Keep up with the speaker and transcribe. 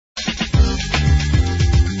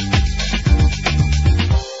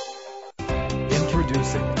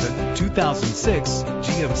2006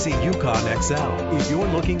 GMC Yukon XL. If you're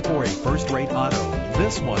looking for a first-rate auto,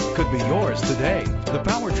 this one could be yours today. The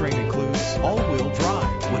powertrain includes all-wheel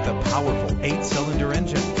drive with a powerful 8-cylinder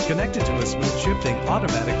engine connected to a smooth shifting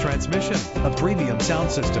automatic transmission. A premium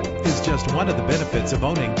sound system is just one of the benefits of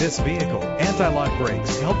owning this vehicle. Anti-lock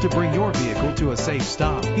brakes help to bring your vehicle to a safe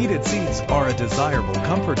stop. Heated seats are a desirable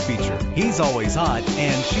comfort feature. He's always hot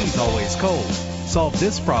and she's always cold. Solve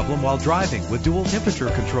this problem while driving with dual temperature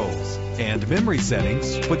controls. And memory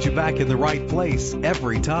settings put you back in the right place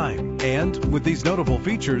every time. And with these notable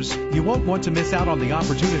features, you won't want to miss out on the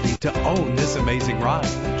opportunity to own this amazing ride.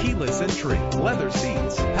 Keyless entry, leather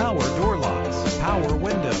seats, power door locks, power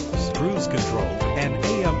windows, cruise control, and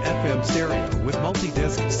AM/FM stereo with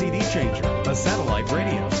multi-disc CD changer, a satellite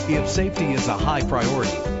radio. If safety is a high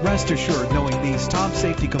priority, rest assured knowing these top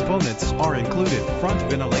safety components are included: front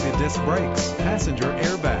ventilated disc brakes, passenger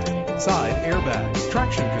airbag, side airbag,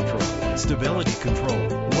 traction control, stability control,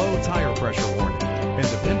 low tire pressure warning,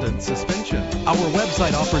 independent suspension. Our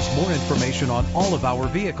website offers more information on all of our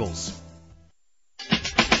vehicles.